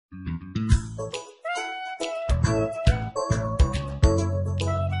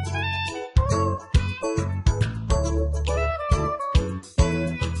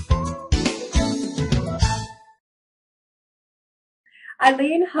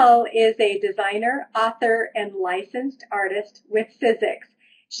Eileen Hull is a designer, author, and licensed artist with Sizzix.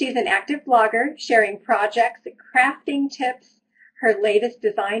 She's an active blogger sharing projects, crafting tips, her latest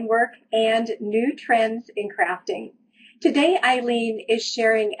design work, and new trends in crafting. Today, Eileen is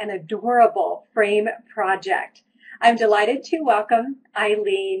sharing an adorable frame project. I'm delighted to welcome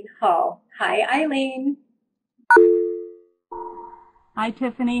Eileen Hull. Hi, Eileen. Hi,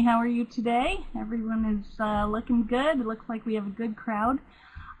 Tiffany. How are you today? Everyone is looking good. It looks like we have a good crowd.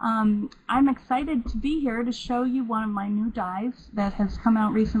 I'm excited to be here to show you one of my new dies that has come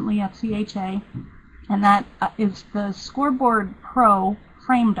out recently at CHA, and that is the Scoreboard Pro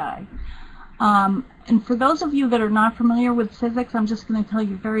frame die. And for those of you that are not familiar with Sizzix, I'm just going to tell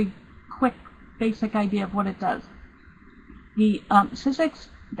you a very quick, basic idea of what it does. The Sizzix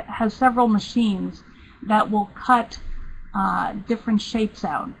has several machines that will cut different shapes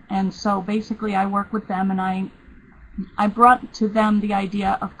out, and so basically I work with them, and I brought to them the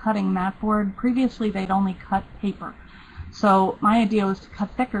idea of cutting mat board. Previously they'd only cut paper, so my idea was to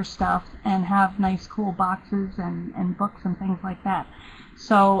cut thicker stuff and have nice cool boxes and books and things like that.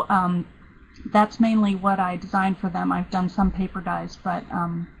 So that's mainly what I designed for them. I've done some paper dies, but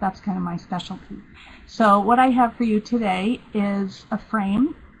that's kind of my specialty. So what I have for you today is a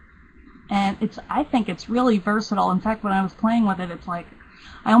frame. And I think it's really versatile. In fact, when I was playing with it, it's like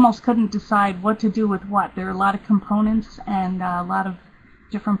I almost couldn't decide what to do with what. There are a lot of components and a lot of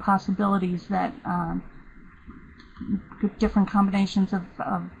different possibilities that different combinations of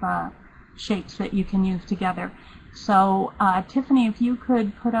shapes that you can use together. So Tiffany, if you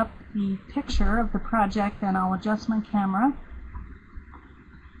could put up the picture of the project, and I'll adjust my camera.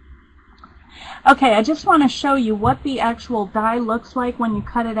 Okay, I just want to show you what the actual die looks like when you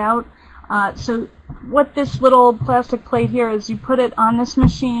cut it out. So what this little plastic plate here is, you put it on this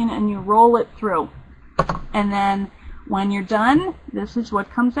machine and you roll it through. And then when you're done, this is what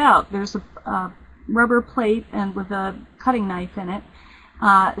comes out. There's a rubber plate and with a cutting knife in it.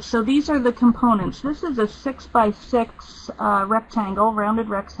 So these are the components. This is a 6x6 rectangle, rounded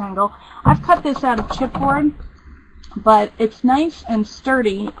rectangle. I've cut this out of chipboard, but it's nice and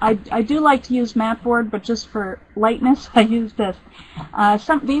sturdy. I do like to use mat board, but just for lightness I use this.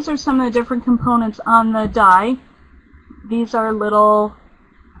 These are some of the different components on the die. These are little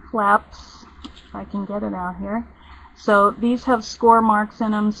flaps, if I can get it out here. So these have score marks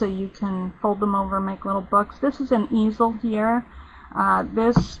in them, so you can fold them over and make little books. This is an easel here.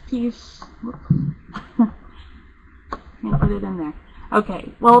 This piece, let me put it in there.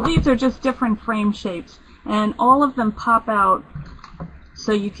 Okay, well these are just different frame shapes, and all of them pop out,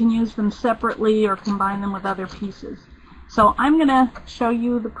 so you can use them separately or combine them with other pieces. So I'm going to show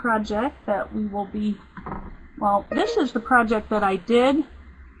you the project that we will be, well, this is the project that I did.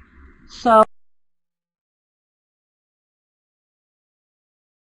 So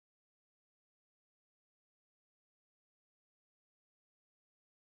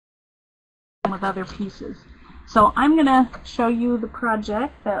with other pieces. So I'm going to show you the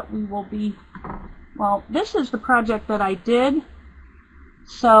project that we will be, well, this is the project that I did.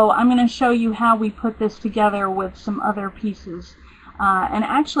 So I'm going to show you how we put this together with some other pieces. And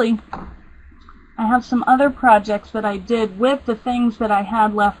actually, I have some other projects that I did with the things that I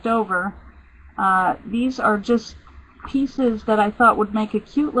had left over. These are just pieces that I thought would make a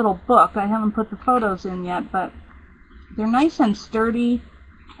cute little book. I haven't put the photos in yet, but they're nice and sturdy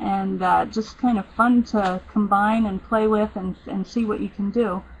and just kind of fun to combine and play with and see what you can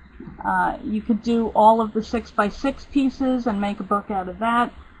do. You could do all of the 6x6 pieces and make a book out of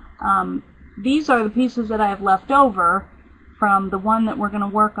that. These are the pieces that I have left over from the one that we're going to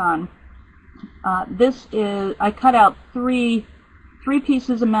work on. This is, I cut out three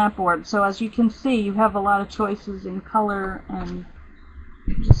pieces of mat board, so as you can see you have a lot of choices in color, and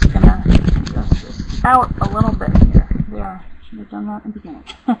I'm just going to adjust this out a little bit here. There, should have done that in the beginning.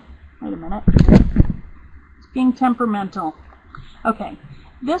 Wait a minute. It's being temperamental. Okay.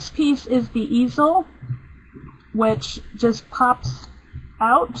 This piece is the easel, which just pops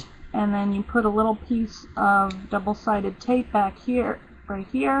out, and then you put a little piece of double-sided tape back here, right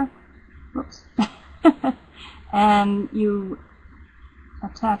here, whoops, and you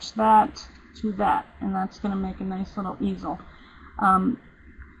attach that to that, and that's going to make a nice little easel.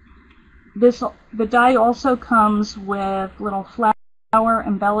 The die also comes with little flower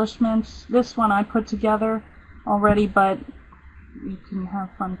embellishments. This one I put together already, but you can have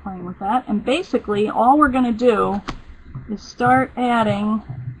fun playing with that. And basically all we're going to do is start adding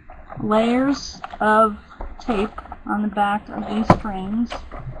layers of tape on the back of these frames.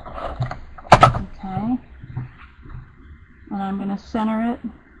 Okay. And I'm going to center it,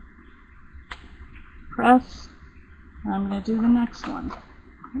 press, and I'm going to do the next one.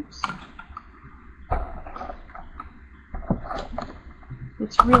 Oops.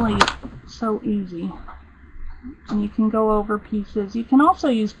 It's really so easy. And you can go over pieces. You can also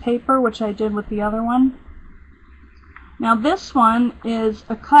use paper, which I did with the other one. Now this one is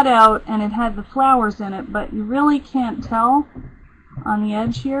a cutout and it had the flowers in it, but you really can't tell on the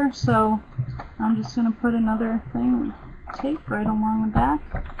edge here, so I'm just going to put another thing of tape right along the back.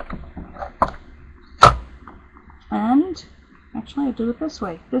 And actually I do it this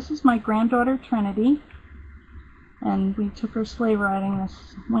way. This is my granddaughter Trinity, and we took her sleigh riding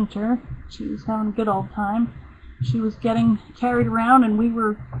this winter. She was having a good old time. She was getting carried around and we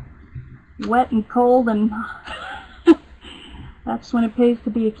were wet and cold, and that's when it pays to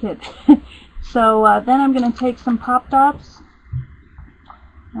be a kid. So then I'm going to take some pop dots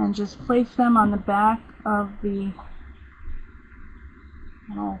and just place them on the back of the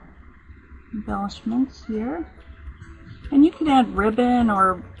little embellishments here. And you can add ribbon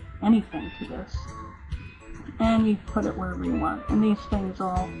or anything to this. And you put it wherever you want. And these things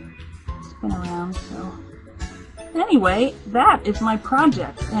all spin around, so. Anyway, that is my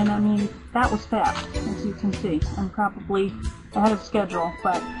project. And I mean, that was fast, as you can see. I'm probably ahead of schedule,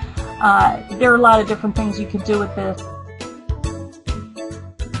 but there are a lot of different things you could do with this.